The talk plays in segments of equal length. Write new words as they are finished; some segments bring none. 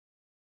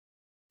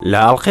لە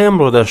ئاڵقەی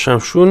ئەمڕۆدا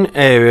شەمشون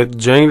ئەوێت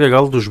جەنگ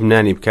لەگەڵ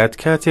دوژمنانی بکات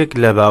کاتێک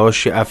لە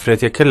باوەشی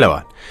ئافرەتێکە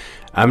لەوان.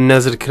 ئەم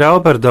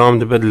نەزرکراوە بەردەوام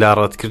دەبێت لە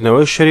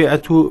ڕەتکردنەوەی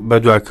شەریعەت و بە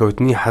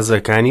دواکەوتنی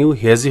حەزەکانی و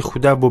هێزی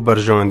خوددا بۆ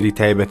بەرژەوەندی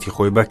تایبەتی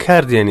خۆی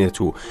بەکاردێنێت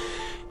و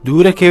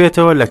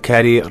دوورەکەوێتەوە لە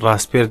کاری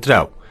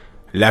ڕاستپێردراو.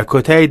 لە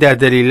کۆتاییدا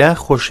دەلیلا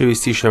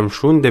خۆشەویستی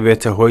شەمشون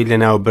دەبێتە هۆی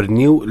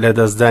لەناوبردنی و لە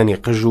دەستدانی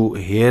قژ و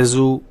هێز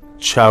و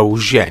چاو و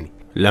ژیانی.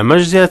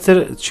 لەمەش زیاتر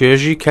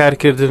چێژی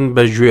کارکردن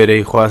بە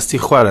گوێرەی خواستی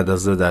خوا لە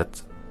دەست دەدات.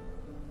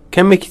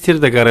 کەمێکی تر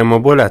دەگەڕێمە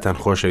بۆ لاتان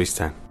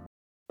خۆشەویستان.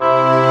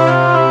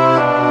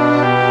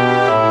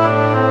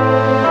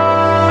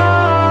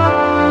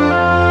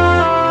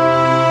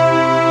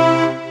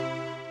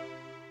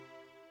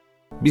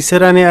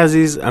 بیسەرانی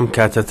عزیز، ئەم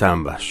کاتەتان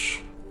باش.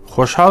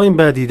 خۆشحاڵین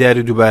بە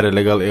دیداری دووبارە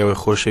لەگەڵ ئێوە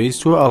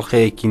خۆشەویست و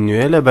ئەڵلقەیەکی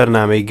نوێ لە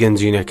بەرنامەی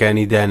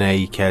گەنجینەکانی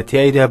دانایی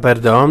کاتیایدا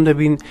بەردەوام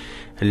دەبین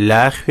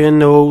لا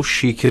خوێندنەوە و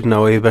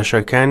شیکردنەوەی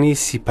بەشەکانی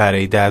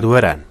سیپارەی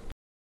دادوەران.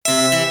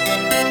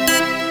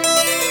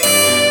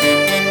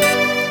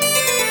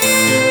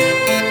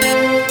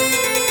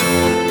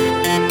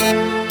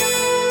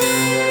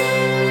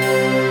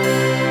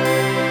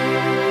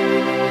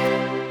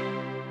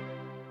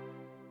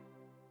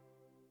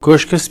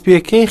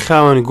 کۆشکەسپیەکەی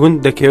خاوەن گوند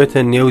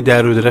دەکەوێتە نێو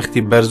دار و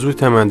درەختی بەرز و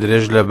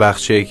تەمەندرێژ لە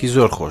باخچەیەکی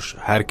زۆر خۆش.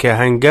 هەرکە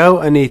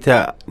هەنگاو ئەنێیتە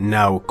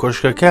ناو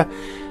کۆشکەکە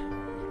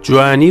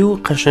جوانی و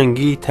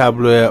قەشەنگی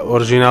تابلۆیە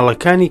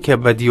ئۆرژیناڵەکانی کە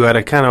بە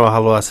دیوارەکانەوە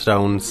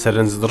هەڵواسراون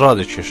سەرنج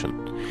ڕادەکێشن.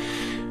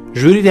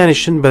 ژووری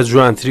دانیشتن بە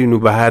جوانترین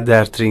و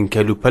بەهادارترین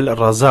کەلوپەل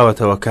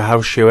ڕازاوەتەوە کە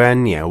هاوشێوەیان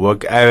نییە،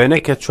 وەک ئاوێنە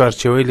کە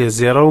چوارچەوەی لێ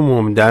زێڕە و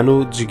مۆمدان و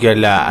جگە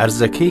لە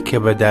ئەرزەکەی کە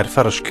بە دار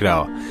فەرش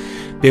کراوە.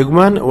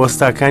 بێگومان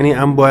وەستاکانی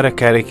ئەم بوارە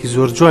کارێکی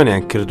زۆر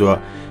جوانیان کردووە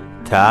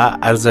تا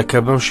ئەرزەکە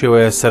بەم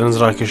شێوەیە سەرنج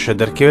ڕاکێشە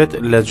دەرکەوێت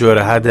لە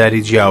جۆرە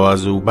هاداری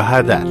جیاواز و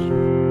بەهادار.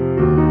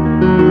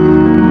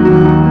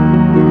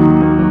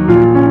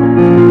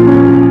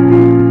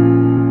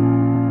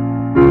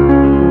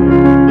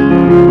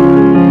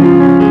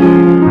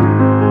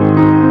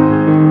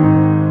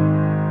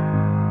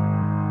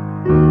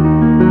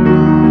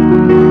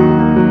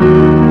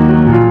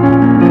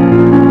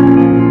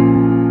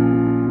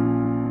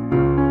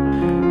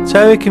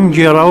 چاوێکم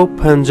گێڕا و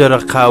پەنجەرە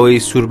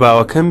قاوەی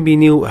سوورباوەکەم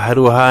بینی و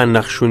هەروەها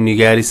نەخش و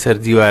نیگاری سەر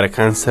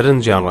دیوارەکان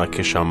سەرنجیان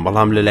ڕاکێشام،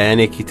 بەڵام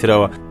لەلایەنێکی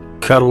ترەوە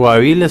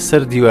کەڕواوی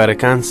لەسەر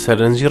دیوارەکان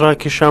سەرنجی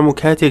ڕاکێشام و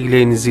کاتێک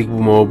لێ نزیک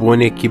بوومەوە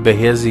بۆنێکی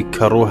بەهێزی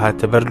کەڕوو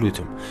هاتە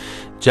بەرلوتم.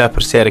 جا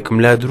پرسیارێکم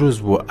لا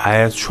دروست بوو،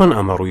 ئایا چۆن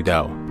ئەمە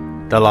ڕوویداوە؟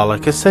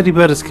 دەڵاڵەکە سەری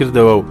بەرز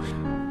کردەوە و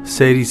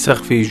سەیری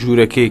سەقفی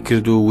ژوورەکەی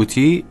کرد و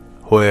وتی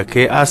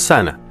هۆیەکەی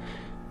ئاسانە.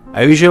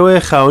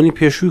 ئەویژەوەی خاوەنی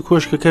پێشووی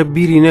کۆشکەکە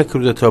بیری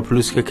نەکردێتەوە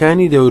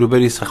پلوسکەکانی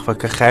دەوروبەری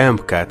سەقفەکە خایەن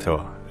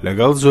بکاتەوە.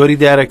 لەگەڵ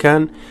زۆری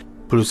دارەکان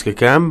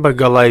پلوسکەکان بە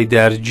گەڵای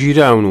دار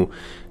گیراون و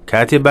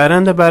کاتێ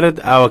باران دەبارێت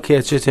ئاوەکەی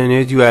ئەچێتە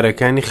نوێ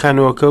دیوارەکانی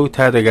خانەوەکە و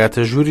تا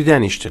دەگاتە ژووری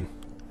دانیشتن.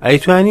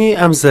 ئەیتوانی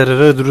ئەم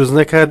زەرەرە دروست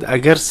نەکات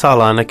ئەگەر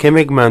ساڵانە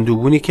کەمێک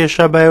ماندووبوونی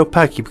کێشابایە و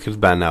پاکی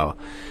بکردباناوە،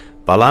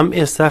 بەڵام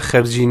ئێستا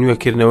خەرجی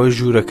نوێکردنەوەی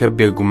ژوورەکە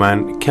بێگومان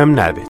کەم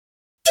نابێت.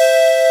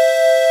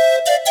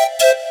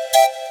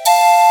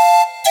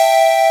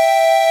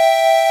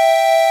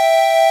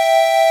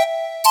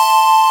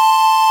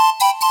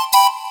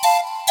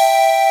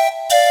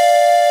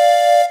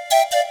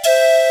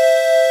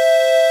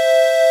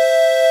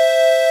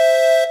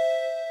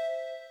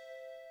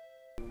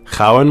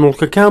 خاوەن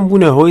موڵکەکان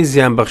بوونە هۆی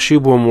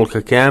زیانبەخشی بۆ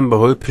موڵکەکەیان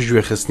بەهۆی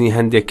پژوێخستنی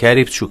هەندێک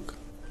کاری بچووک.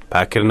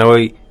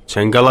 پاکردنەوەی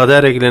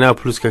چەنگەڵادارێک لەناو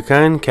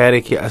پلوسکەکان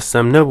کارێکی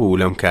ئەستەم نەبوو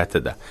لەم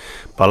کاتەدا،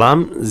 بەڵام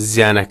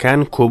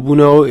زیانەکان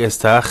کۆبوونەوە و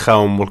ئێستا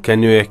خاوەن موڵکە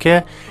نوێیەکە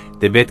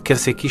دەبێت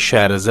کەسێکی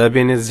شارەزا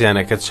بێنێت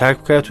زیانەکە چاک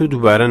بکات و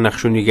دووبارە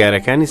نەخش و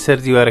نیگارەکانی سەر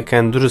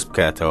دیوارەکان دروست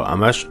بکاتەوە.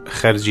 ئەمەش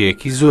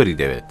خەرجیەکی زۆری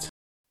دەوێت.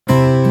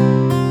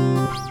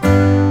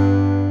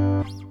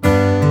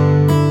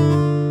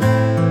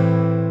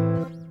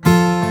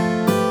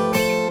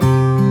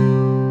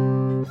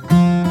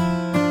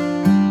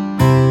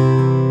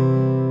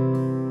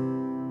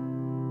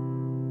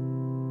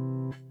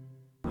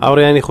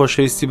 ئاوڕێیانی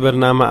خۆشەویستی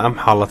بەرنامە ئەم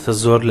حاڵەتە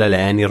زۆر لە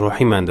لایەنی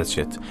ڕۆحیمان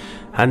دەچێت.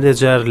 هەندێک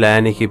جار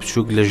لایەنێکی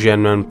بچووک لە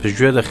ژیانمان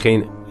پژوێ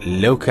دەخەین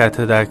لەو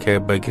کاتەدا کە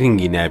بە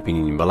گرنگی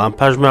نابینین، بەڵام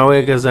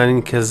پاژماوەیە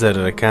گەزانین کە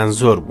زەرەرەکان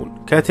زۆر بوون.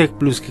 کاتێک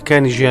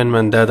پلوسکەکانی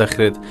ژیانماندا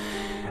دەخرێت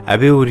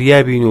ئەبێ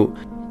وریابین و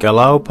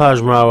گەڵا و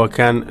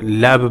پاژماوەکان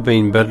لا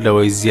ببین بەر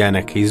لەوەی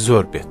زیانەکەی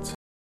زۆر بێت.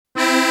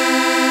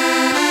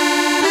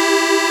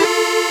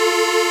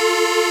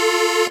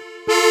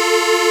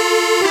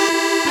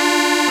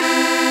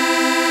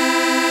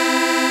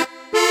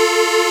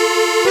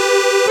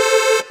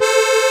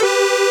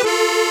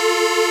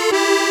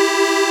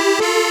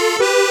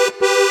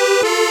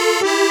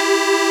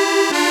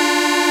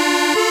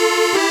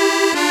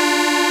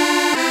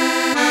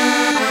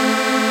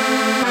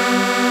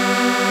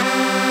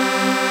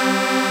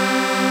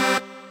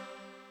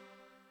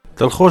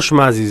 دڵخۆشم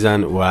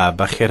ئازیزان و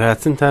بە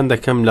خێرهاتنتان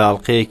دەکەم لە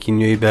ئەڵلقەیەکی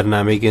نوێی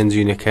بەرنامەی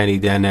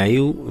گەنجینەکانی دانایی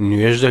و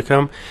نوێژ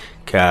دەکەم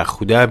کە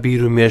خوددا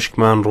بیر و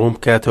مێشکمان ڕوون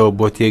بکاتەوە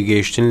بۆ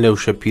تێگەیشتن لەو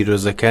شە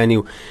پیرۆزەکانی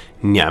و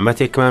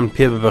نیعمەتێکمان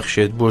پێ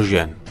ببەخشێت بۆ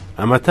ژیان.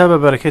 ئەمە تا بە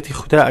بەرەکەتی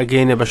خوددا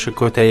ئەگەینە بەشە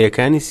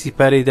کۆتاییەکانی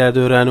سیپارەی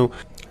دادۆران و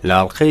لە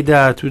ئاڵلقەی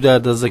داهاتوودا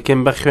دەزەکەم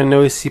بە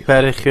خوێندنەوەی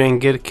سیپارەی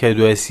خوێنگر کە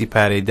دوای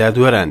سیپارەی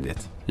دادۆران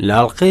دێت. لە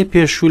ئاڵلقەی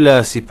پێشوو لە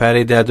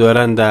سیپارەی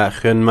دادۆراندا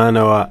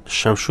خوێنمانەوە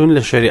شەمشون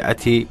لە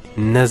شەریعەتی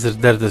نەزر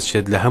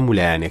دەردەچێت لە هەموو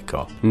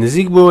لایەنێکەوە،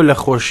 نزیک بۆ لە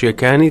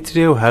خۆشیەکانی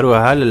ترێ و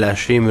هەروەها لە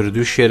لاشەی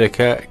مردوو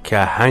شێرەکە کە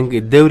هەنگ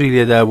دەوری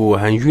لێدا بوو و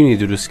هەنجوونی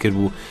دروست کرد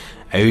بوو،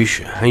 ئەویش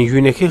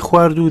هەنجوونەکەی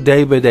خوارد و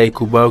دای بە دایک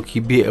و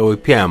باوکی بێ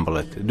ئەوەی پێیان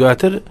بڵێت.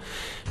 دواتر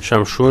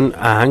شەمشون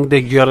ئاهەنگ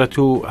دەگێڕێت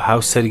و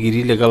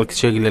هاوسەرگیری لەگەڵ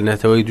کچێک لە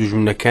نەتەوەی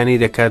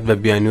دوژمنەکانی دەکات بە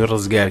بیانوی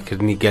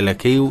ڕزگارکردنی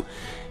گەلەکەی و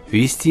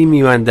ویستی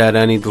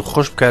میواندارانی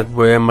دڵخۆش بکات،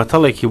 بۆیە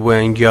مەتەڵێکی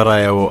بۆیان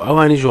گێڕایەوە و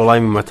ئەوانی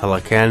وەڵامی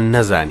مەتەڵەکەیان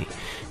نەزانی،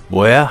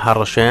 بۆیە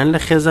هەڕەشەیان لە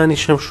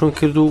خێزانی شەمشون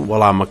کرد و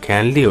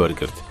وەڵامەکەیان لێ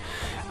وەرگرت.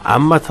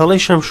 ئەم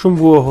مەتەڵەی شەمشون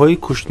بووە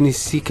هۆی کوشتنی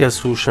 30 کەس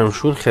و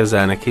شەمشون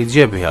خێزانەکەی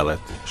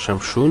جێبهێڵێت.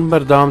 شەمشون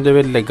بەردەوام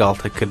دەبێت لە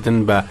گاڵتەکردن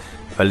بە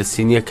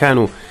فەلەستینیەکان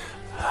و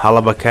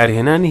هەڵە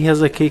بەکارهێنانی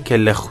هێزەکەی کە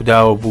لە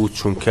خودداوە بوو،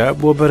 چونکە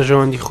بۆ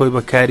بەرژەوەندی خۆی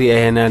بەکاری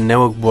ئەهێنا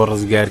نەوەک بۆ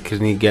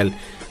ڕزگارکردنی گەل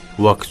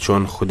وەک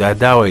چۆن خوددا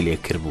داوای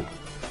لێکرد بوو.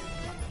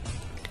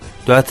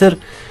 دواتر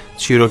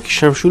چیرۆکی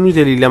شەمشون و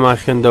دەلیلەمان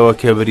خوێندەوە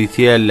کە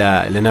بریتە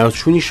لە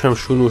ناوچوونی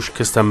شەمشون و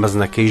شکستە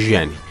مەزنەکەی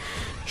ژیانی.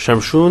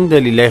 شەمشون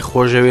دەلیلای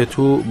خۆشەوێت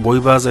و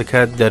بۆی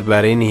بازەکات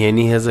دەربارەی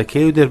نهێنی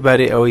هێزەکەی و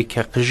دەربارەی ئەوەی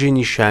کە قژی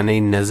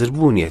نیشانەی نەزر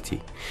بوونیەتی.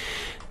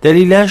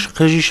 دەلیلاش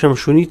قژی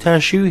شەمشونی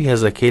تاشی و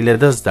هێزەکەی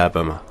لەدەستدا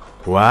بەمە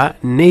و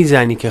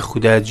نەیزانی کە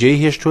خوددا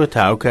جێی هێشتووە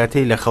تا ئەو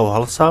کاتەی لە خەو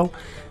هەڵسا و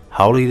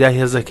هەوڵیدا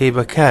هێزەکەی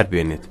بەکار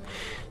بێنێت.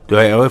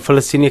 دوای ئەوەی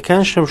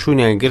فەلەستینیەکان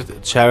شەمشونیان گرت،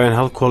 چاوێن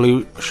هەڵکۆڵی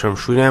و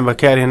شەمشونیان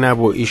بەکارهێنا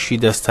بۆ ئیشی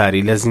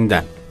دەستاری لە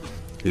زیندان.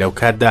 لەو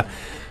کاتدا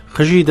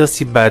قژی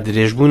دەستی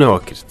بادرێژبوونەوە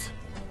کرد.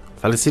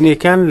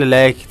 فەلەستینیەکان لە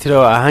لایەکی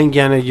ترەوە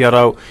ئاهەنگیانە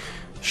گێڕا و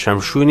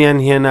شەمشونیان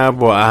هێنا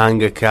بۆ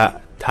ئاهەنگەکە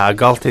تا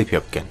گاڵتەی پێ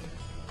بکەن.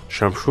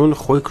 شەمشون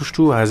خۆی کوشت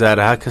و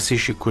هەزارەها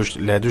کەسێکی کوشت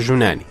لە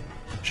دوژمنانی.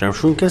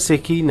 شەمشون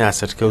کەسێکی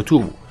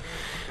ناسەرکەوتوو بوو.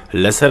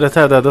 لە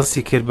سەرەتادا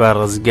دەستی کرد بە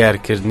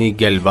ڕزگارکردنی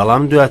گەل،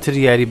 بەڵام دواتر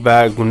یاری بە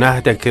گوناه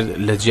دەکرد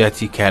لە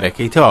جیاتی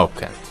کارەکەی تەواو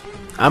بکات.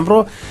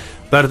 ئەمڕۆ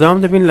بەردەوام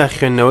دەبین لە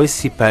خوێندنەوەی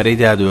سیپارەی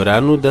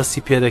دادۆران و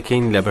دەستی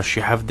پێدەکەین لە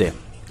بەشی 17.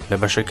 لە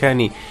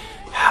بەشەکانی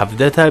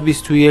 17 تا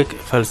 21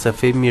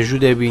 فەلسەفەی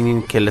مێژوو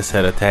دەبینین کە لە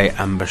سەرەتای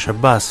ئەم بەشە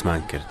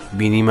باسمان کرد.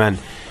 بینیمان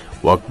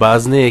وەک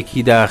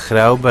بازنەیەکی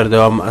داخرا و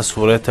بەردەوام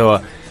ئەسوڕێتەوە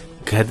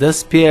کە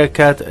دەست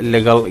پێکات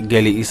لەگەڵ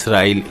گەلی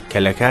ئیسرائیل کە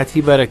لە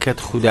کاتی بەرەکەت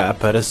خوددا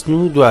ئەپەرستن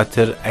و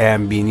دواتر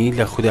ئەیان بینی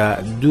لە خوددا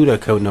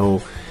دوورەکەونەوە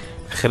و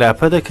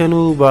خراپە دەکەن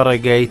و بە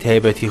ڕێگای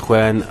تایبەتی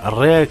خۆیان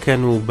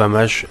ڕێەکەن و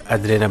بەمەش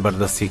ئەدرێنە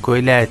بەردەستی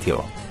کۆی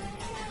لایەتەوە.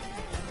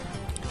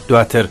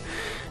 دواتر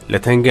لە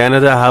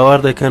تنگانەدا هاوار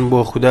دەکەن بۆ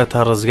خوددا تا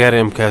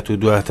ڕزگارێم کات و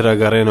دواتر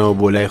ئەگەڕێنەوە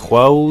بۆ لای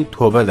خوا و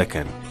تۆبە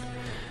دەکەن.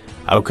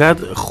 ئەو کات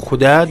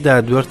خوددا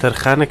دادوەر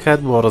تەرخانەکات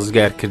بۆ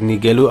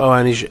ڕزگارکردنی گەل و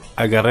ئەوانیش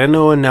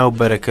ئەگەڕێنەوە ناو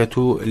بەرەکەت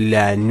و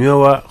لە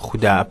نوێوە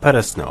خوددا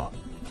ئەپەرستنەوە.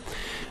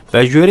 بە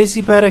ژێرەی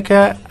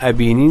سیپارەکە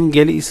ئەبینین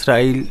گەلی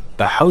ئیسرائیل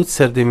بە 7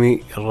 سەردەمی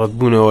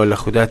ڕەتبوونەوە لە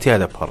خوددا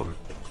تیادەپەڕن.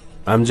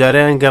 ئەم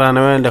جارەیان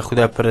گەڕانەوەیان لە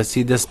خوددا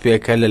پەرستی دەست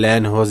پێکە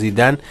لەلایەن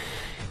هۆزیدان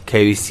کە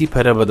ویستی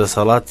پەرە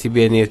بەدەسەڵاتی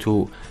بێنێت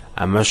و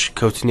ئەمەش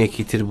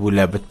کەوتنێکی تر بوو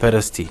لە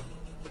بتپەرستی.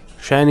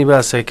 شانی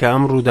باسە کە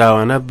ئەم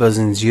ڕووداوانە بە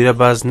زنجیرە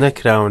باز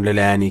نەکراون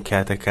لەلایەنی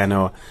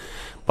کاتەکانەوە،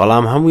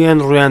 بەڵام هەمویان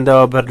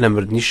ڕوویانداوە بەر لە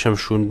مردنی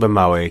شەمشون بە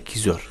ماوەیەکی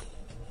زۆر.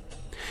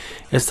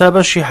 ئێستا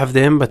بەشی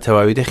 17 بە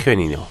تەواوی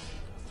دەخوێنینەوە.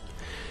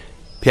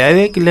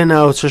 پیاوێک لە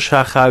ناوچە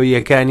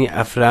شاخاوییەکانی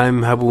ئەفرایم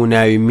هەبوو،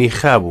 ناوی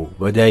میخا بوو.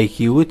 بە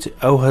دایکی وت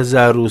ئەو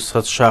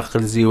 1100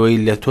 شاقل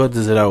زیوەی لە تۆ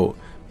دزرا و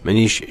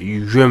منیش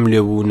گوێم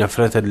لێبوو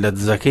نەفرەتت لە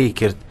دزەکەی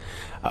کرد،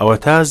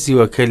 ئەوەتا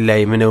زیوەکە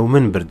لای منە و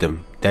من بردم.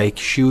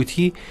 دایکیشی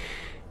وتی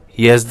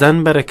یەزدان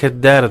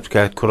بەرەکەتدارت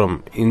بکات کوڕم،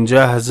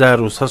 اینجا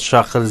 1100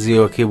 شاقل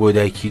زیوەکەی بۆ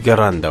دایکی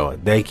گەڕاندەوە.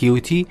 دایکی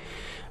وتی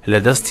لە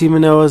دەستی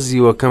منەوە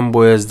زیوەکەم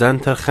بۆ یەزدان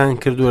تەرخان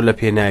کردووە لە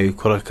پێناوی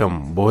کوڕەکەم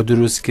بۆ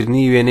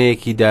دروستکردنی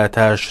وێنەیەکی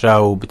داتاشرا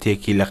و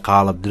بتێکی لە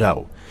قاڵب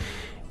دراو.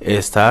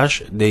 ئێستاش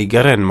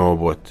دەیگەڕێنمەوە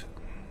بۆت.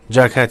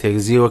 جا کاتێک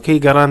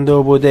زیوەکەی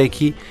گەڕاندەوە بۆ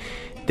دایکی،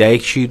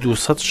 دایکیشی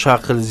 200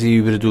 شاقل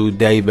زیوی برد و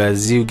دای بە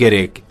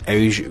زیوگەرێک،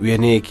 ئەویش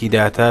وێنەیەکی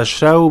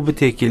داتاشرا و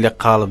بتێکی لە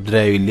قاڵب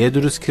دراوی لێ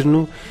دروستکردن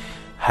و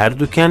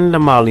هەردووکان لە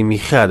ماڵی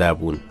میخادا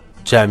بوون.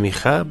 جا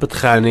میخا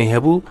بتخانەی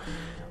هەبوو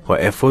و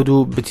ئەفۆد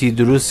و بتی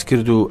دروست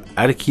کرد و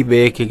ئەرکی بە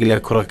یەکێک لە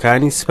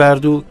کوڕەکانی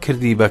سپارد و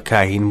کردی بە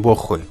کاهین بۆ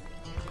خۆی.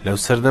 لەو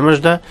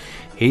سەردەمەشدا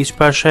هیچ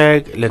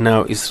پاشایەک لە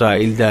ناو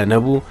ئیسرائیلدا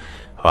نەبوو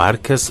و هەر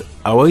کەس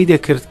ئەوەی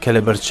دەکرد کە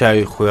لە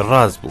بەرچاوی خۆی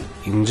ڕاست بوو.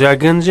 اینجا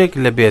گەنجێک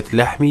لە بێت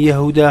لەحمی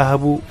یەهودا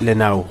هەبوو لە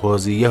ناو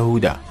هۆزی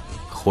یەهودا،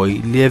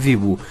 خۆی لێڤی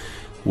بوو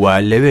و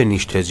لەوێ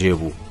نیشتەجێ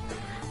بوو.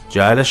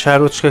 جا لە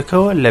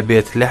شارۆچکەکەوە لە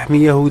بێت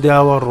لەحمی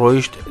یەهوداوە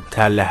ڕۆیشت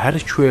تا لە هەر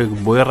کوێک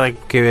بۆی ڕێک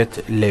بکەوێت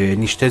لەوێ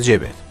نیشتەجێ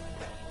بێت.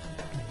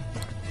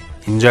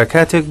 اینجا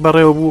کاتێک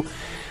بەڕێوە بوو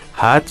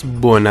هات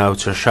بۆ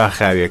ناوچە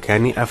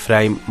شاخاویەکانی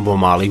ئەفرایم بۆ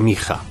ماڵی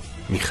میخا.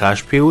 میخاش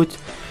پێوت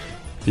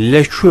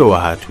لەکوێوە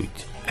هاتوویت؟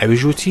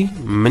 ئەویش وتی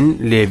من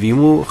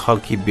لێویم و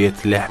خەڵکی بێت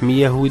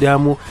لەحمی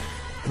یەهودام و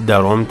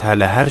دەڕۆم تا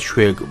لە هەر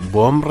شوێک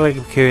بۆم ڕێک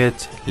بکەوێت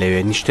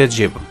لەوێ نیشتە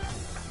جێبم.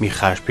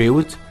 میخاش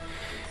پێوت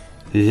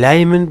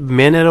لای من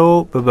بمێنەرەوە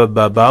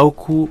بە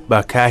باوک و بە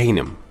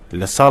کاهینم،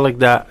 لە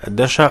ساڵێکدا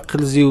 10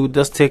 شاقلزی و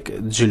دەستێک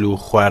جل و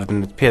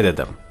خواردنت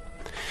پێدەدەم.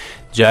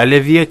 جا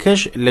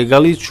لێڤیەکەش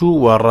لەگەڵی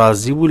چوو و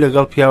ڕازی بوو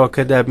لەگەڵ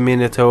پیاوەکەدا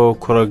بمێنێتەوە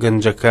کوڕە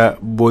گەنجەکە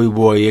بۆی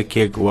بۆ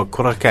یەکێک وە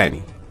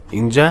کوڕەکانی.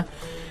 اینجا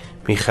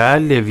میخا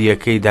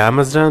لێڤیەکەی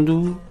دامەزراند و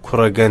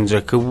کوڕە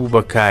گەنجەکە بوو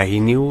بە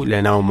کاهینی و لە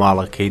ناو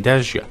ماڵەکەیدا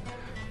ژیا.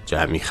 جا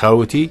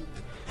میخاوتی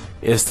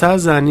ئێستا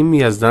زانیم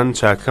یەزدان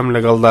چاکەم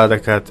لەگەڵدا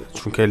دەکات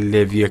چونکە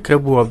لێڤیەکە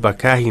بووە بە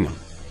کاهینم.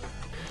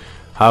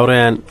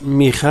 هاوڕێیان،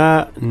 میخا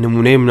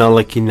نمونەی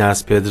مناڵێکی ناس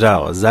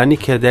پێدراوە، زانی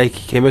کە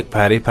دایکی کەمێک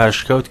پارەی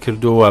پاشکەوت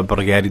کردووە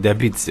بڕیاریدا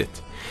بیدزێت.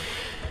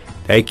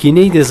 دایکی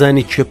نەی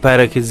دەزانی کوێ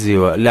پارەکەت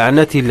زیوە،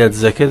 لەعنەتی لە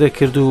دزەکە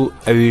دەکرد و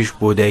ئەویش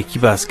بۆ دایکی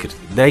باس کرد.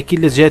 دایکی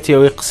لە جیاتی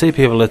ئەوەی قسەی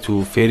پێ بڵێت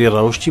و فێری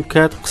ڕەوشتی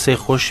بکات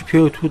قسەی خۆشی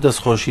پێوت و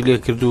دەستخۆشی لێ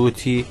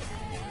کردووتی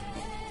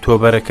تۆ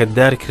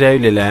بەرەکەتدار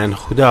کراوی لەلایەن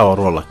خوداوە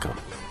ڕۆڵەکەم.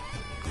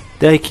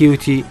 دایکی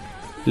وتی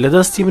لە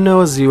دەستی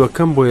منەوە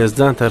زیوەکەم بۆ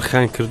یەزدان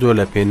تەرخان کردووە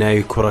لە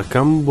پێناوی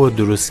کوڕەکەم بۆ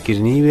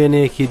دروستکردنی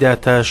وێنەیەکی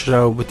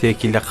داتاشرا و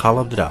بتێکی لە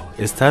قاڵب دراوە،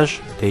 ئێستاش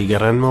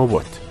دەیگەڕێنمەوە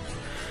بۆت.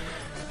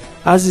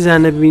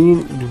 ئازیزانە بینین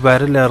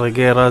دووبارە لە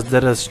ڕێگەی ڕاست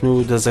دەرەچن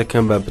و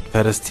دەزەکەم بە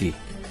بتپەرستی.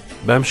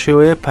 بەم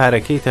شێوەیە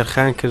پارەکەی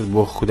تەرخان کرد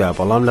بۆ خوددا،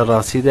 بەڵام لە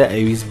ڕاستیدا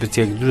ئەویست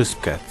بتێک دروست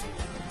بکات.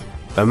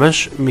 بەمەش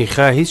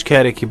میخا هیچ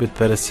کارێکی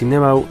بتپەرستی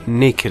نەما و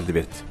نەیکرد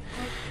بێت.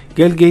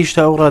 گەل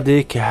گەیشتە ئەو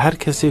ڕادەیە کە هەر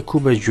کەسێک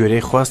و بە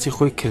گوێرەی خواستی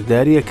خۆی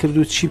کرداریە کرد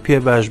و چی پێ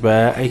باش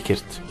بایە ئەی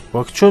کرد.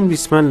 وەک چۆن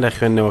بیسمان لە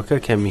خوێندنەوەکە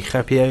کە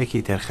میخا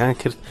پیاوێکی تەرخان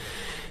کرد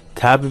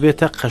تا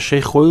ببێتە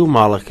قەشەی خۆی و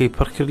ماڵەکەی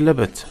پڕ کرد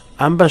لەبێت.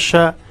 ئەم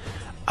بەشە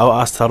ئەو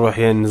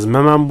ئاستەڕۆحیە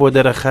نزمەمان بۆ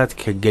دەرەخات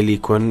کە گەلی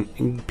کۆن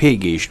پێی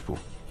گەیشت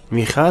بوو.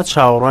 میخا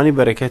چاوەڕوانی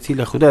بەرەکەتی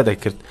لە خوددا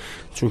دەکرد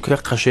چونکە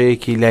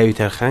قەشەیەکی لاوی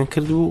تەرخان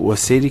کرد و وە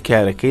سەیری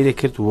کارەکەی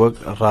دەکرد وەک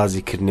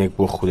ڕازیکردنێک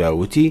بۆ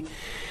خودداوتی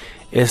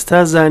ئێستا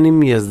زانیم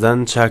یەزدان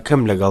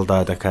چاکەم لەگەڵدا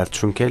دەکات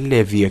چونکە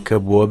لێڤیەکە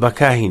بووە بە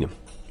کاهینم.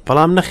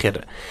 بەڵام نەخێر،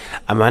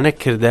 ئەمانە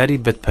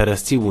کردداری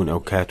بتپەرستی بوون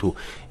ئەو کات و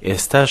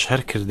ئێستاش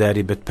هەر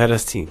کردداری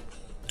بتپەرستی.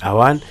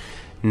 ئەوان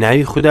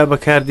ناوی خوددا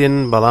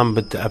بەکاردێنن بەڵام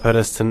بت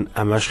ئەپەرستن،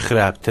 ئەمەش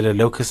خراپترە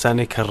لەو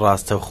کەسانێک کە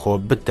ڕاستە خۆ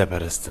بت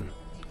دەپەرستن.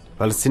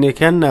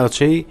 فەلستینەکان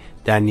ناوچەی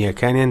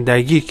دانیەکانیان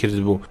داگیر کرد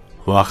بوو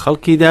وا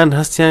خەڵکی دان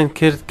هەستیان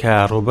کرد کە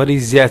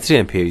ڕوبەری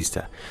زیاتریان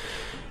پێویستە.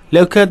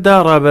 لەو کاتدا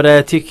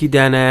ڕابەرایەتێکی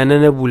دانایانە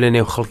نەبوو لە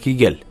نێو خەڵکی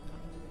گەل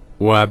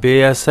و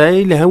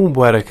بێیاسایی لە هەموو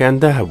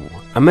بوارەکاندا هەبوو.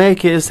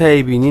 ئەمایەکە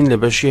ئێستای بینین لە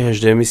بەشی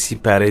 18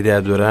 سیپارەی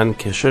دادوەران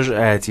کە 6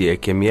 ئاەتی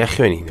یەکەمیە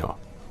خوێنینەوە.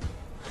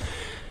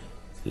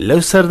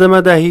 لەو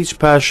سەردەمەدا هیچ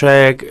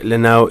پاشایەک لە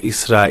ناو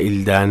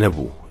ئیسرائیلدا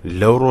نەبوو.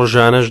 لەو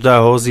ڕۆژانەشدا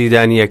هۆزی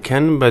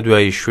دانیەکەن بە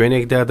دوای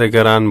شوێنێکدا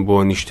دەگەڕان بۆ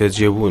نیشتە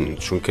جێبوون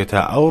چونکە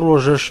تا ئەو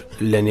ڕۆژەش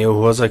لە نێو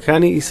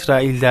هۆزەکانی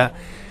ئیسرائیلدا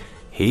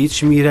هیچ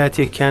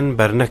میراتێکیان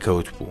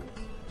بەرنەکەوت بوو.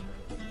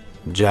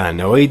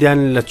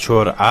 جانەوەیدان لە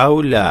چۆرعاو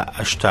لە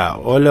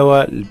ئەشتائۆلەوە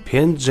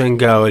 5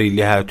 جەنگاوەری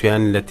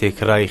لێهاتویان لە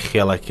تێکڕای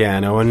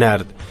خێڵەکەیانەوە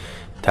نارد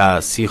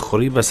تا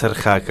سیخوڕی بەسەر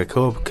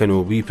خاکەکەەوە بکەن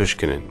و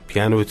بیپشکنن.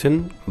 پیانوتن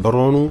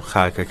بڕۆن و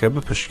خاکەکە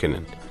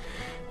بپشکنن.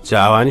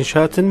 جاوانی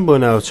شاتن بۆ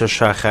ناوچە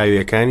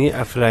شاخاویەکانی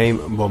ئەفرایم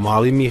بۆ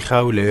ماڵی میخا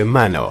و لەوێ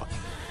مانەوە.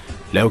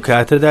 لەو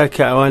کاتەدا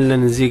کە ئەوان لە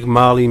نزیک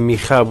ماڵی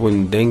میخا بوون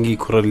دەنگی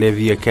کوڕە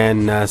لێڤیەکان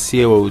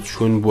ناسیەوە و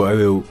چوون بۆ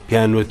ئەوێ و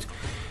پیانوت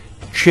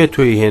کێ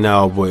تۆی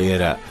هێناوە بۆ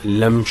ئێرە؟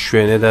 لەم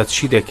شوێنەدا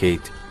چی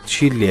دەکەیت؟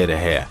 چی لێرە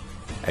هەیە؟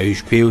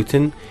 ئەویش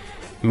پێیوتن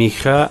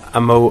میخا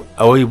ئەمە و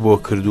ئەوەی بۆ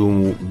کردوم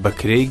و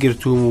بەکرەی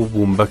گرتوم و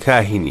بووم بە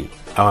کاهینی.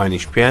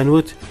 ئەوانیش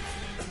پیانوت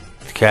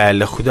تکا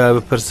لە خوددا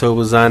بپرسە و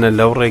بزانە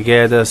لەو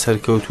ڕێگایەدا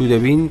سەرکەوتوو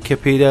دەبین کە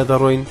پێیدا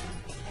دەڕۆین.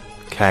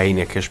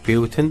 کاهینەکەش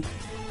پێیوتن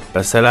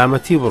بە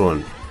سەلامەتی بڕۆن،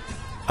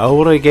 ئەو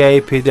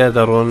ڕێگایی پێدا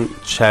دەڕۆن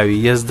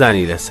چاوی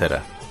یەزدانی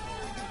لەسرە.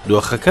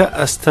 دۆخەکە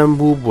ئەستەم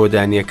بوو بۆ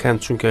دانیەکان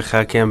چونکە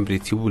خاکیان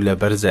بریتی بوو لە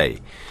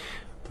بەرزایی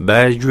بە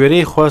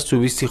گوێرەی خواست و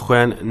ویستی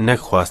خۆیان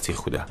نەکخواستی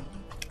خوددا.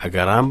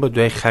 ئەگەڕان بە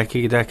دوای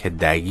خاکێکدا کە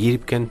داگیر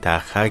بکەن تا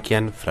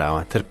خاکیان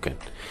فراوانتر بکەن.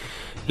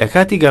 لە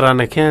کاتی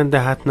گەڕانەکەیاندا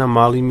هاتنە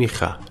ماڵی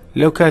میخا.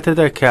 لەو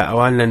کاتەدا کە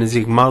ئەوان لە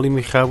نزیک ماڵی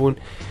میخا بوون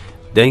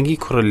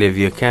دەنگی کوڕە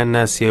لێڤیەکان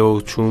ناسیەوە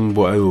و چوون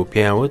بۆ ئەوی و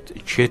پێیانوت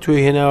کێ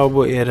تۆی هێناوە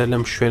بۆ ئێرە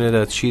لەم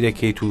شوێنەدا چی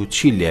دەکەیت و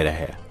چی لێرە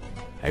هەیە؟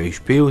 ئەویش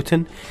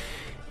پێیوتن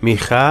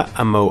میخا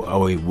ئەمە و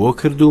ئەوەی بۆ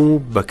کردوم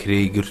و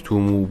بەکرەی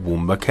گرتوم و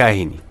بووم بە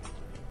کاهینی.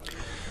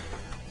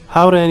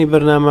 هاوڕێیانی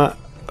بەرنامە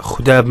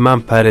خوددا بمان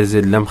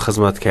پارێزێت لەم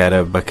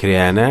خزمەتکارە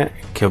بەکرێیانە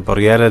کە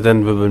بڕیارە دەن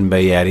ببن بە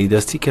یاری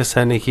دەستی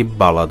کەسانێکی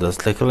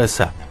باڵادەست لە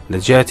کڵێسا لە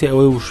جیاتی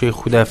ئەوەی وشەی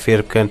خوددا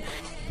فێر بکەن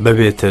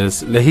بەبێترس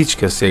لە هیچ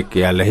کەسێک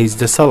یا لە هیچ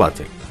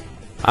دەسەڵاتێک.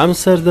 ئەم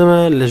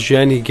سەردەمە لە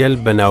ژیانی گەل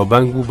بە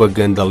ناوبانگ بوو بە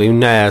گەندەڵی و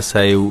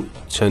نایاسایی و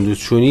چەند و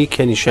چوونی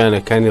کە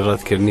نیشانەکانی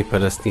ڕەتکردنی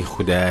پەرستنی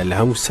خودایە لە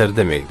هەموو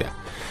سەردەمێکدا.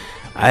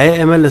 ئایا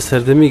ئێمە لە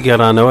سەردەمی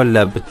گەڕانەوە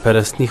لە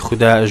بتپەرستنی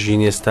خوددا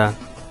ئەژینێستا؟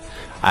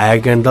 ئایا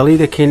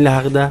گەندەڵی دەکەین لە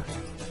حەقدا؟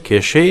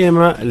 کێشەی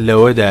ئێمە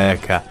لەوەدایە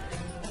کە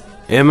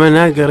ئێمە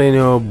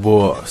ناگەڕێنەوە بۆ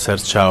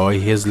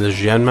سەرچاوەی هێز لە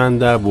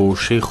ژیانماندا بۆ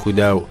وشەی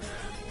خوددا و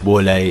بۆ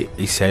لای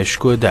ئیسای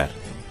شکۆدار.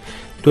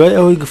 دوای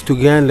ئەوەی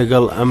گفتوگیان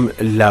لەگەڵ ئەم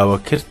لاوە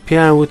کرد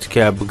پێیان وت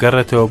کە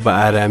بگەڕێتەوە بە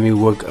ئارامی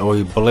وەک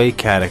ئەوەی بڵێ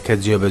کارەکە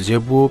جێبەجێ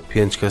بوو.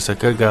 5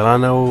 کەسەکە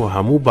گەڕانەوە و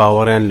هەموو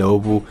باوەڕیان لەوە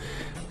بوو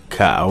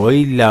کە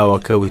ئەوەی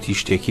لاوەکە وتی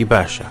شتێکی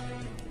باشە.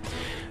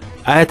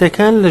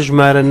 ئاەتەکان لە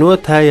ژمارە 9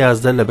 تا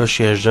 11 لە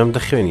بەشی 18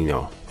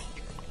 دەخوێنینەوە.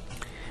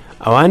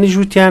 ئەوانی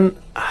ژووتیان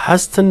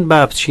هەستن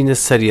با بچینە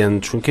سەریان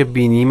چونکە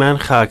بینیمان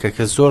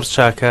خاکەکە زۆر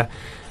چاکە،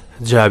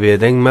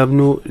 جابێدەنگ مەبن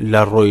و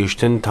لە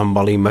ڕۆیشتن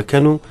تەمبەڵی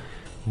مەکەن و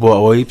بۆ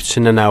ئەوەی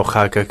بچنە ناو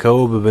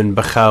خاکەکەەوە ببن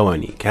بە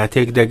خاوەنی.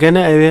 کاتێک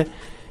دەگەنە ئەوێ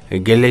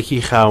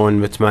گەلێکی خاوەن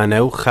متمانە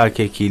و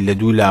خاکێکی لە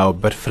دوو لاوە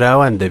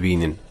بەرفراوان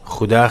دەبینن.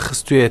 خوددا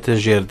خستوێتە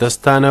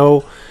ژێردەستانەوە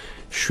و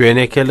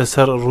شوێنێکە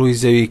لەسەر ڕووی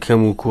زەوی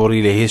کەم و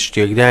کوڕی لە هیچ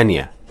شتێکدا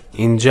نییە.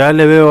 اینجا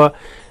لەوێوە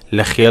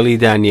لە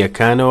خێڵی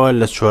دانیەکانەوە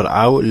لە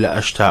چۆرعاو لە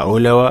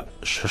ئەشتاولەوە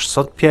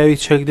 600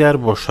 پیاوی چەکدار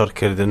بۆ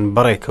شەڕکردن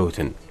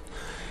بەڕێکەوتن.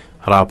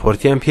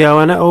 راپۆرتیان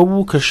پیاوانە ئەو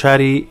بوو کە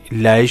شاری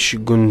لایش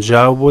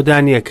گونجاو بۆ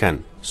دانیەکان.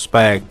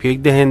 سوپایەک پێک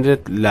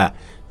دەهێنرێت لە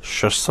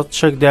 600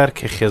 چەکدار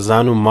کە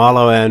خێزان و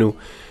ماڵەوەیان و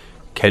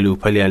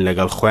کەلوپەلیان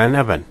لەگەڵ خۆیان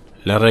ئەبن.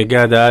 لە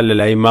ڕێگادا لە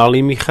لای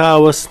ماڵی میخا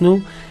وەسن و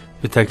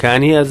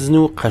بتەکانی ئەزن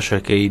و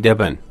قەشەکەی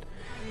دەبن.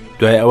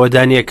 دوای ئەوە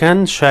دانیەکان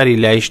شاری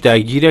لایش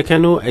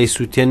داگیرەکەن و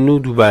ئەیسووتێن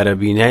و دووبارە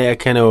بینای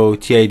ئەکەنەوە و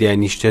تیایدا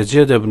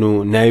نیشتەجێ دەبن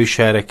و ناوی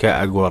شارەکە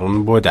ئەگۆڕن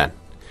بۆدان.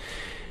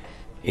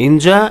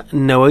 اینجا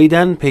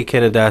نەوەیدان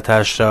پەیکەرەدا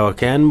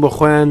تاشراوەکەیان بۆ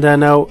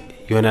خۆیاندانا و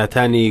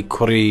یۆناتانی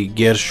کوڕی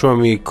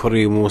گێرشۆمی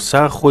کوڕی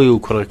موسا خۆی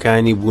و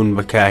کوڕەکانی بوون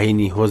بە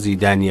کاهینی هۆزی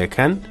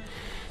دانیەکان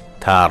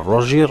تا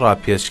ڕۆژی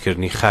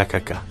ڕاپێچکردنی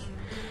خاکەکە.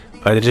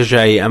 بە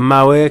درێژایی ئەم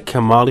ماوەیە کە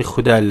ماڵی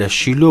خوددا لە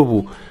شیلۆ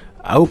بوو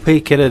ئەو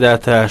پەیکەرەدا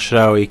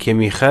تاشراوەی کە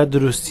میخا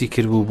دروستی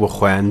کردبوو بۆ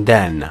خۆیان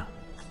دانا.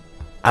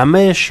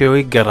 ئەمەیە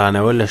شێوەی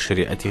گەڕانەوە لە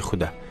شریعەتی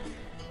خوددا.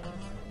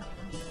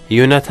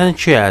 یۆناتان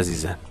چێ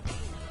ئازیزان؟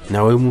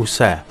 ناوی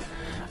موسایە.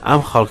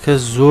 ئەم خەڵکە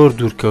زۆر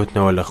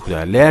دوورکەوتنەوە لە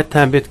خوددا.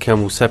 لایەتان بێت کە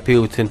موسا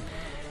پێوتن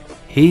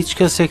هیچ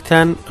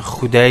کەسێکتان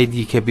خودای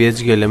دیکە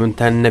بێجگە لە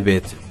منتان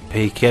نەبێت،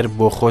 پەیکەر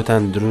بۆ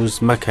خۆتان دروست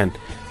مەکەن،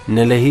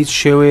 نە لە هیچ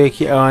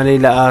شێوەیەکی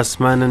ئەوانەی لە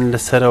ئاسمانن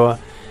لەسەرەوە،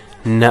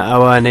 نە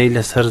ئەوانەی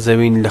لەسەر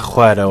زەوین لە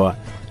خوارەوە،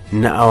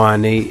 نە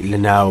ئەوانەی لە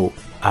ناو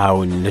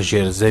ئاون لە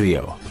ژێر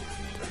زەویەوە.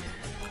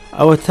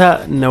 ئەوە تا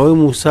نەوەی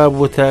موسا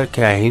بووتە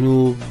کاهین و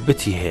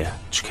بتی هەیە،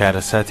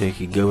 چکارە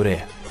ساتێکی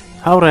گەورەیە.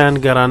 هاوڕێیان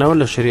گەڕانەوە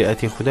لە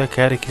شریعەتی خوددا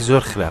کارێکی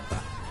زۆر خراپە.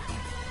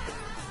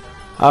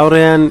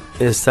 هاوڕێیان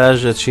ئێستاش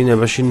دەچینە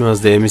بەشی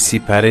 19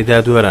 سیپارەی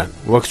دادوەران.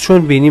 وەک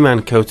چۆن بینیمان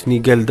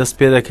کەوتنی گەل دەست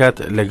پێ دەکات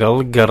لەگەڵ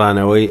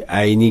گەڕانەوەی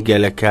ئاینی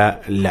گەلەکە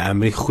لە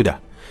ئەمری خوددا.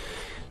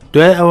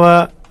 دوای ئەوە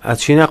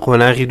ئەچینە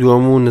قۆناغی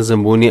دووەم و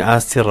نزمبوونی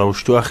ئاستی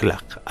ڕەوشت و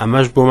ئەخلاق.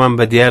 ئەمەش بۆمان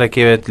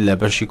بەدیارەکەوێت لە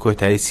بەشی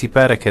کۆتایی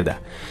سیپارەکەدا.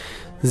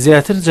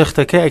 زیاتر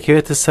جەختەکە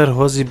ئەکەوێتە سەر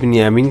هۆزی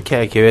بنیامین کە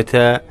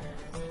ئەکەوێتە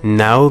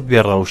ناو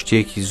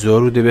بێڕەوشتێکی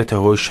زۆر و دەبێتە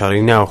هۆی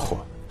شەڕی ناوخۆ.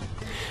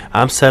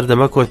 ئەم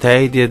سەردەمە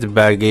کۆتایی دێت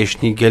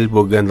باگەیشتنی گەل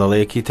بۆ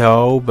گەندەڵەیەکی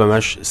تەواو و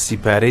بەمەش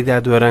سیپارەی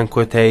دادوەران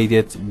کۆتایی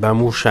دێت بە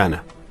موشانە.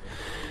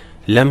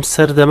 لەم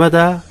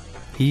سەردەمەدا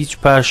هیچ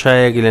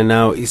پاشایەک لە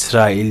ناو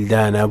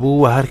ئیسرائیلدا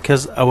نەبوو و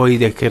هەرکەس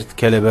ئەوەی دەکرد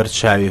کە لەبەر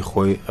چاوی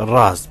خۆی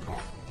ڕاست بوو.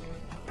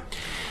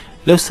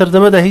 لەو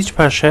سەردەمەدا هیچ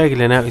پاشایەک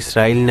لە ناو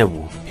ئیسرائیل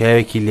نەبوو.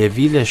 پیاوێکی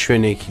لێوی لە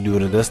شوێنێکی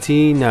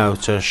دوورەدەستی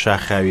ناوچە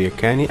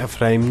شاخاوییەکانی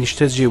ئەفرایم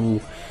نیشتەجێ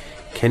بوو.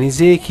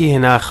 کەنیزەیەکی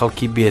هێنا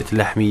خەڵکی بێت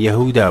لەحمی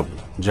یەهودا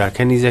بوو. جا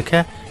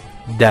کەنیزەکە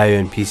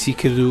داوێن پیسی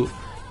کرد و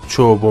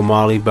چۆ بۆ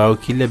ماڵی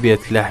باوکی لە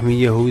بێت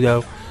لەحمی یەهودا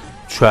و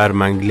 4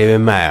 مانگ لەوێ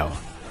مایەوە.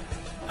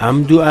 ئەم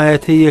دوو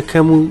ئاەتە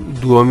یەکەم و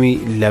دووەمی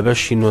لە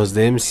بەشی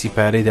 19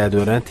 سیپارەی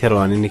دادوەران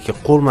تێڕوانینێکی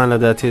قوڵمان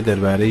لەداتێ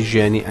دەربارەی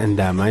ژیانی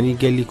ئەندامانی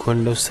گەلی کۆن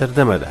لەو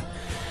سەردەمەدا.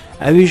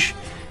 ئەویش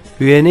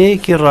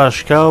وێنەیەکی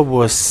ڕاشکاوە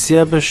بۆ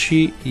 3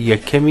 بەشی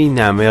یەکەمی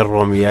نامەی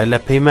ڕۆمیا لە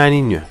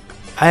پەیمانی نوێ.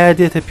 ئایا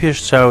دێتە پێش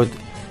چاود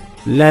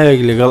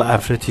لاوێک لەگەڵ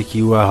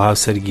ئافرەتێکی واها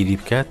سەرگیری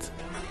بکات؟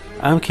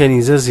 ئەم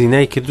کەنیزە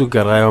زینای کرد و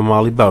گەڕایەوە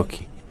ماڵی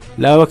باوکی.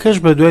 لاوەکەش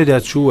بە دوایدا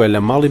چووە لە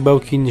ماڵی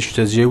باوکی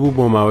نیشتەجێ بوو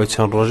بۆ ماوەی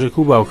چەند ڕۆژێک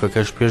و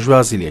باوکەکەش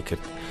پێشوازی لێ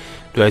کرد.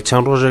 دوای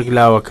چەند ڕۆژێک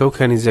لاوەکە و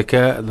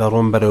کەنیزەکە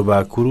دەڕۆن بەرەو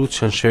باکوور و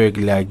چەند شەوێک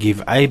لە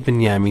گیڤعای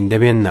بنیامین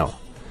دەبێننەوە.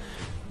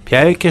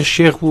 پیاوێکە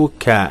شێخ بوو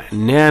کە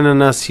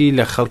نەیانەناسی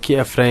لە خەڵکی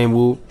ئەفرایم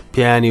بوو،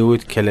 پیانی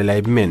وت کە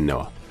لەلای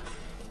بمێننەوە.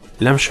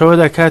 لەم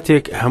شەوەدا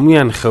کاتێک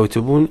هەمویان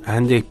خەوتبوون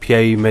هەندێک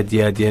پیاوی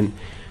مەدیادێن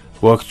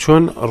وەک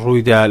چۆن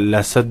ڕوویدا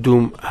لە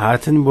سەدوم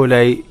هاتن بۆ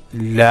لای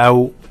لاو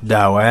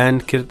داوایان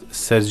کرد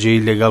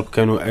سەرجەی لەگەڵ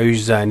بکەن و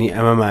ئەویش زانی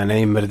ئەمە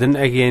مانای مردن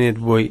ئەگەێنێت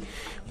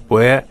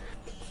بۆیە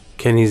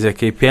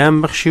کەنیزەکەی پێیان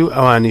بەخشی و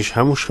ئەوانیش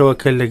هەموو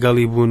شەوەکە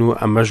لەگەڵی بوون و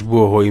ئەمەش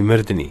بووە هۆی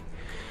مردنی.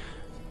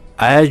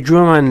 ئایا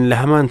گوێمان لە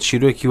هەمان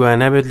چیرۆکی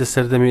وانابێت لە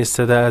سەردەمی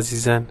ئێستادا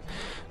ئازیزان؟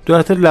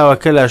 دواتر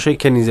لاوەکە لاشەی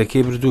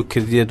کەنیزەکەی برد و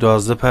کردیە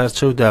 12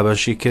 پارچە و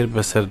دابەشی کرد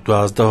بەسەر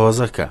 12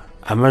 هۆزەکە.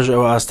 ئەمەش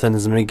ئەو ئاستە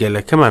نزمەی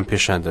گەلەکەمان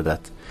پێشان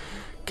دەدات.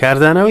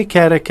 کاردانەوەی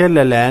کارەکە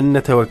لەلایەن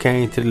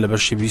نەتەوەکانی تر لە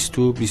بەشی 20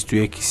 و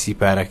 21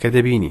 سیپارەکە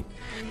دەبینی.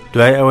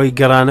 دوای ئەوەی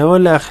گەڕانەوە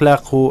لە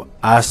ئەخلاق و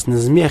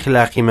ئاسنزمی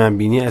ئەخلاقیمان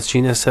بینی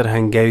ئەچینە سەر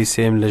هەنگاوی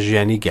سێم لە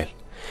ژیانی گەل.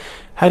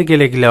 هەر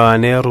گەلێک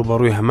لەوانەیە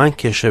ڕوبەڕووی هەمان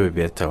کێشە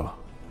ببێتەوە.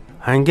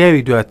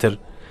 هەنگاوی دواتر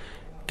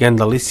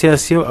گەندەڵی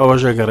سیاسی و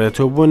ئەوەش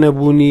ئەگەڕێتەوە بۆ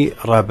نەبوونی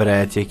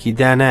ڕابەرایەتێکی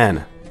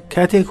دانایانە.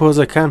 کاتێک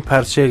هۆزەکان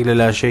پارچەیەک لە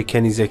لاشەی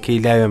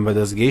کەنیزەکەی لاوێن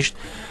بەدەستگەیشت،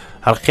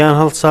 هەڵقیان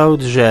هەڵسا و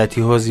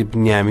دژایەتی هۆزی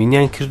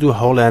بنیامینیان کرد و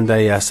هەوڵیاندا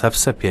یاسا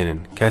بسەپێنن.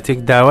 کاتێک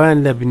داوایان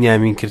لە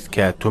بنیامین کرد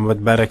کە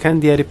تۆمەتبارەکان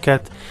دیاری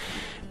بکات،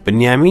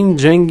 بنیامین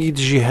جەنگی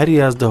دژی هەر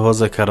 11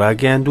 هۆزەکە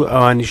ڕاگەیاند و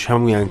ئەوانیش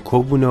هەمویان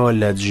کۆبوونەوە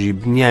لە دژی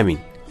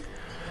بنیامین.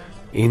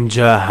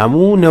 اینجا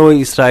هەموو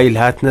نەوەی ئیسرائیل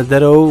هاتنە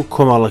دەرەوە و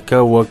کۆمەڵەکە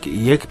وەک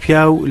یەک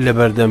پیاو لە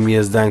بەردەم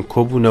یەزدان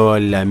کۆبوونەوە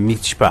لە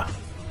میچپا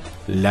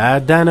لە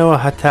دانەوە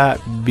هەتا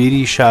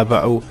بیری شابە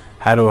و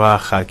هەروەها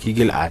خاکی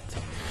گلعاد.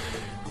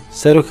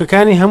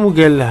 سەرۆکەکانی هەموو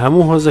گەل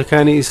هەموو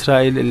هۆزەکانی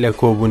ئیسرائیل لە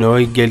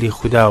کۆبوونەوەی گەلی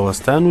خودا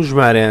وەستان و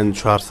ژمارەیان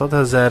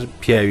 400,000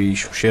 پیاوی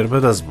شوشێر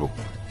بەدەست بوو.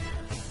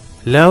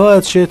 لاوە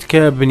ئەچێت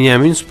کە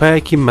بنیامین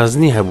سوپایەکی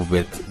مەزنی هەبوو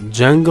بێت.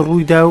 جەنگ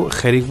ڕوویدا و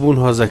خەریک بوون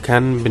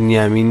هۆزەکان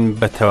بنیامین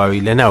بە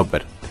تەواوی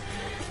لەناوبەر.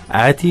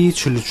 ئاەتی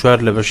 44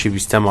 لە بەشی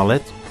 20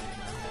 مەڵێت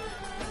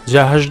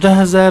جا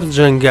 18,000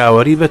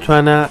 جەنگاوەری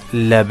بەتوانە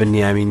لە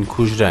بنیامین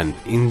کوژران.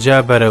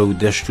 اینجا بەرەو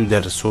دەشت و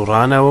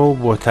دەرسوڕانەوە و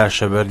بۆ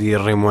تاشەبەردی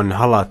ڕێمۆن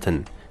هەڵاتن.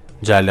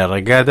 جا لە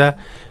ڕێگادا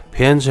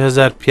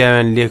 5,000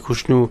 پیاویان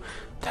لێکوشتن و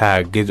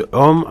تا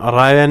گدعۆم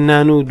ڕاویان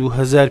نان و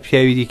 2,000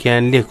 پیاوی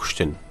دیکەیان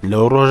لێکوشتن.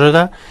 لەو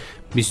ڕۆژەدا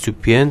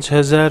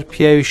 25,000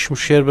 پیاوی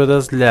شمشێر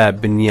بەدەست لە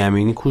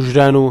بنیامین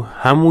کوژران و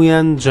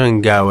هەمویان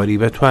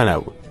جەنگاوەری بەتوانە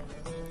بوون.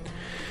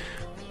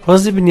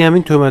 هۆزی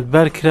بنیامین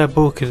تۆمەتبار کرا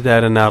بەو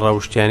کردارە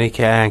ناڕەوشتیانەی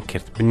کە ئایان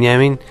کرد.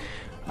 بنیامین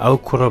ئەو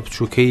کوڕە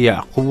بچووکەی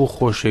یعقوب و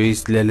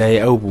خۆشەویست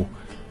لەلای ئەو بوو.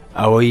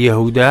 ئەوەی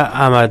یەهودا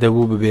ئامادە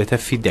بوو ببێتە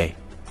فیدای،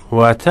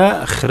 واتە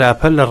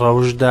خراپە لە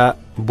ڕەوشدا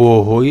بۆ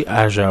هۆی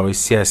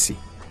ئاژاوی سیاسی.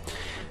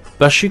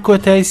 بەشی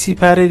کۆتایی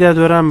سیپارەی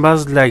دادوەران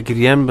باز لا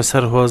گریان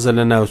بەسەر هۆزە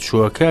لە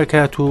ناوچووەکە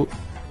کات و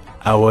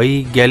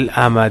ئەوەی گەل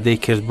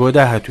ئامادەی کرد بۆ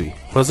داهاتووی.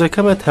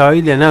 هۆزەکە بە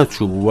تەواوی لە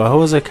ناوچوو بوو و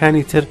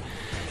هۆزەکانی تر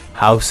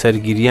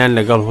هاوسەرگیریان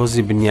لەگەڵ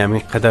هۆزی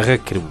بنیامین قەدەغە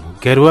کرد بوو.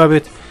 گەروا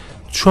بێت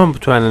چۆن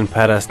بتوانن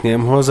پاراستنی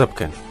ئەم هۆزە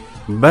بکەن.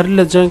 بەر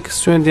لە جەنگ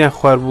سوێندیان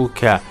خوار بوو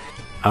کە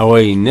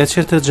ئەوەی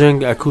نەچێتە جەنگ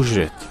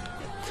ئەکوژرێت.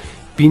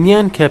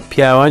 بینیان کە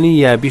پیاوانی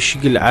یابیشی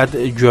گلعاد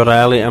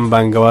گوێڕایەڵی ئەم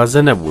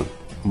بانگەوازە نەبوون.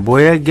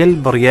 بۆیە گەل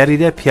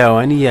بڕیاریدا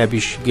پیاوانی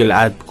یابیشی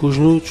گلعاد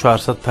بکوژن و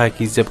 400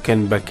 پاکیزە بکەن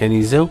بە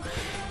کەنیزە و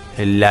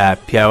لە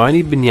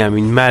پیاوانی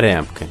بنیامین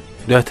مارەیان بکەن.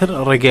 دواتر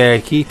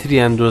ڕێگایەکی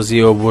تریان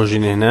دۆزیەوە بۆ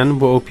ژنێنان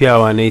بۆ ئەو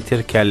پیاوانەی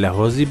ترکە لە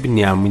هۆزی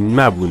بنیامین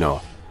مابوونەوە.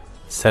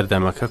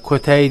 سەردەمەکە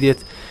کۆتایی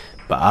دێت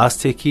بە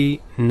ئاستێکی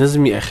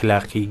نزمی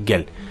ئەخلاقی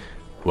گەل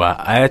و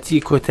ئاەتی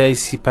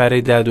کۆتایی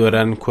سیپارەی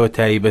دادوەران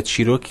کۆتایی بە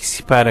چیرۆکی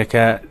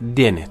سیپارەکە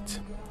دێنێت.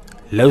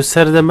 لەو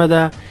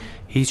سەردەمەدا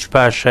هیچ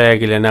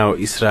پاشایەک لە ناو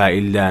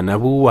ئیسرائیلدا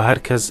نەبوو و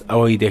هەرکەس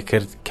ئەوەی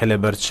دەکرد کە لە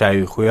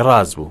بەرچاوی خۆی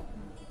ڕاست بوو.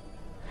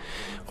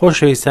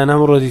 خۆشەویستان،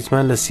 ئەمڕۆ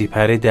دیتمان لە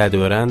سیپارەی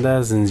دادوەراندا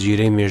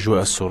زنجیرەی مێژوو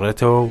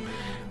ئەسوڕێتەوە و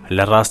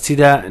لە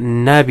ڕاستیدا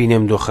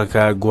نابینێم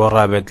دۆخەکە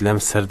گۆڕابێت لەم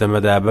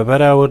سەردەمەدا بە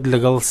بەراورد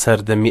لەگەڵ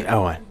سەردەمی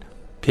ئەوان.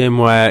 پێم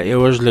وایە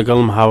ئێوەش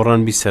لەگەڵم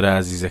هاوڕان بیسەرە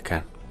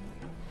ئازیزەکان.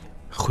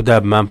 خوددا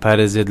بمان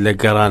پارێزێت لە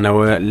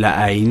گەڕانەوە لە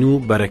ئاین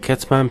و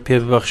بەرەکەتمان پێ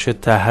ببەخشێت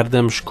تا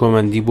هەردەم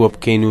شکۆمەندی بۆ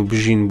بکەین و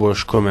بژین بۆ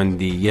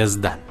شکۆمەندی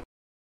یەزدان.